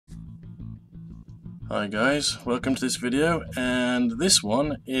Hi guys, welcome to this video, and this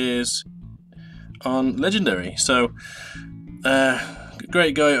one is on Legendary. So,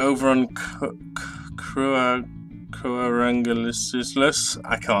 great guy over on cruorangelussilicis.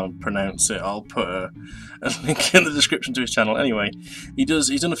 I can't pronounce it. I'll put a link in the description to his channel. Anyway,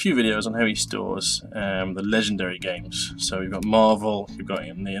 he's done a few videos on how he stores the Legendary games. So we've got Marvel, we've got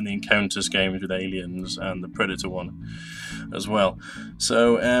in the Encounters games with aliens, and the Predator one as well.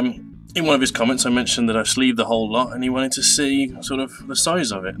 So in one of his comments I mentioned that I've sleeved the whole lot, and he wanted to see sort of the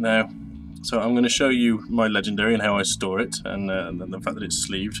size of it. Now, so I'm going to show you my Legendary and how I store it, and the fact that it's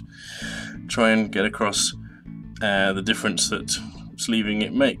sleeved. Try and get across the difference that sleeving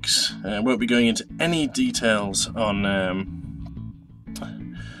it makes. I won't be going into any details on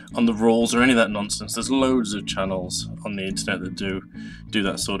the rules or any of that nonsense. There's loads of channels on the internet that do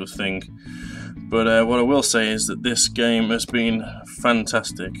that sort of thing. But what I will say is that this game has been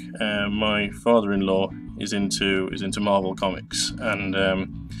fantastic. My father-in-law is into Marvel comics, and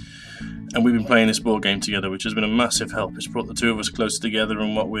we've been playing this board game together, which has been a massive help. It's brought the two of us closer together,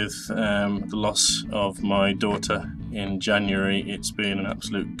 and what with the loss of my daughter in January, it's been an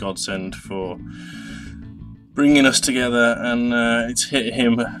absolute godsend for bringing us together, and it's hit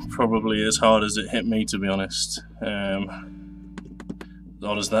him probably as hard as it hit me, to be honest.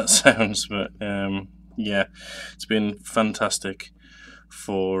 Odd as that sounds, but yeah, it's been fantastic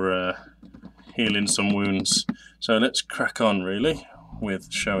for healing some wounds. So let's crack on really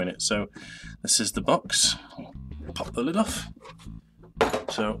with showing it. So this is the box. Pop the lid off.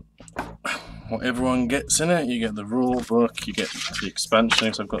 So what everyone gets in it, you get the rule book, you get the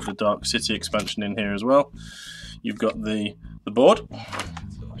expansion. So I've got the Dark City expansion in here as well. You've got the board. So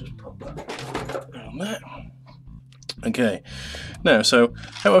I'll just pop that down there. Okay, now so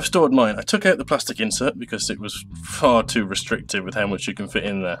how I've stored mine, I took out the plastic insert because it was far too restrictive with how much you can fit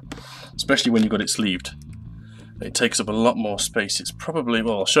in there, especially when you've got it sleeved. It takes up a lot more space. It's probably,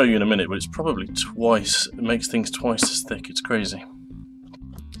 well, I'll show you in a minute, but it's probably twice, it makes things twice as thick. It's crazy.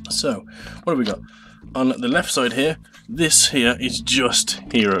 So, what have we got? On the left side here, this here is just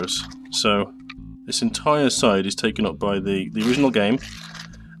Heroes. So, this entire side is taken up by the original game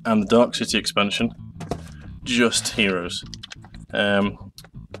and the Dark City expansion. Just Heroes. And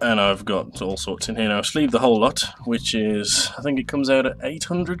I've got all sorts in here now. I've sleeved the whole lot, which is, I think it comes out at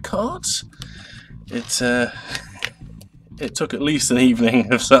 800 cards. It took at least an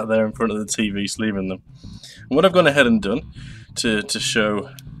evening of sat there in front of the TV sleeving them. And what I've gone ahead and done to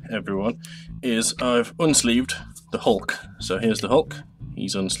show everyone is I've unsleeved the Hulk. So here's the Hulk,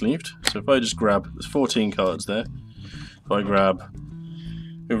 he's unsleeved. So if I just grab, there's 14 cards there. If I grab,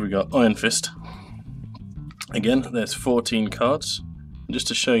 here we got Iron Fist. Again, there's 14 cards. And just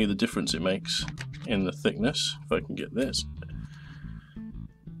to show you the difference it makes in the thickness, if I can get this.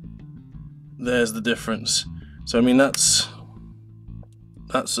 There's the difference. So I mean that's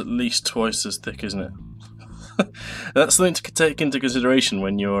at least twice as thick, isn't it? That's something to take into consideration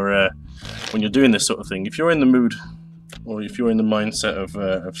when you're doing this sort of thing. If you're in the mood, or if you're in the mindset of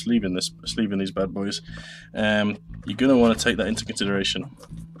sleeving these bad boys, you're gonna want to take that into consideration.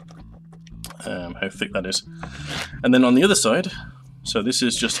 How thick that is. And then on the other side, so this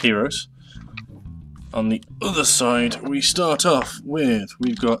is just Heroes. On the other side, we start off with,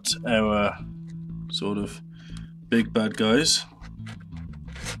 we've got our sort of big bad guys.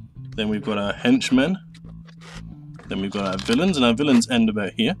 Then we've got our henchmen. Then we've got our villains, and our villains end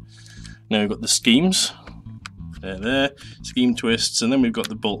about here. Now we've got the schemes. They're there, scheme twists, and then we've got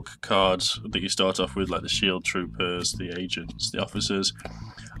the bulk cards that you start off with, like the shield troopers, the agents, the officers,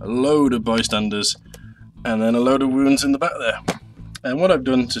 a load of bystanders, and then a load of wounds in the back there. And what I've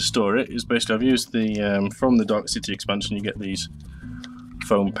done to store it is basically I've used the from the Dark City expansion, you get these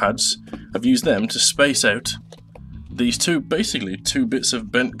foam pads. I've used them to space out these basically two bits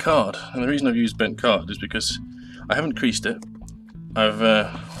of bent card. And the reason I've used bent card is because I haven't creased it. I've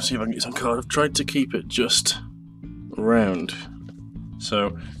see if I can get some card. I've tried to keep it just round,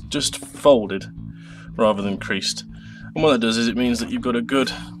 so just folded rather than creased. And what that does is it means that you've got a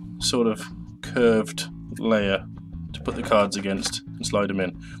good sort of curved layer to put the cards against and slide them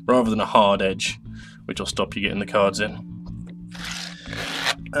in, rather than a hard edge which will stop you getting the cards in.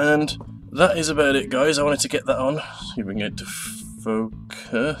 And that is about it, guys. I wanted to get that on. See if we can get it to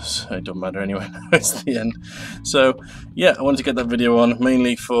focus. It doesn't matter anyway, it's the end. So yeah, I wanted to get that video on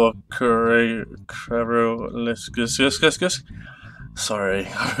mainly for cruorangelussilicis. Sorry,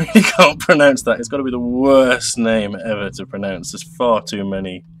 I really can't pronounce that. It's got to be the worst name ever to pronounce. There's far too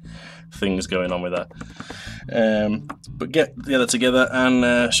many things going on with that. But get the other together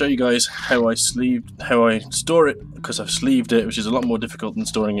and show you guys how I store it, because I've sleeved it, which is a lot more difficult than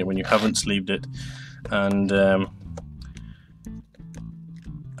storing it when you haven't sleeved it, and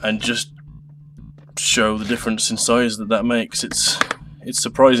just show the difference in size that makes. It's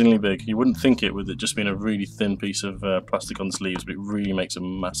surprisingly big. You wouldn't think it with it just being a really thin piece of plastic on the sleeves, but it really makes a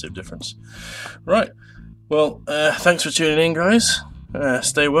massive difference. Right, well, thanks for tuning in, guys.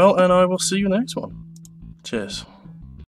 Stay well, and I will see you next one. Cheers.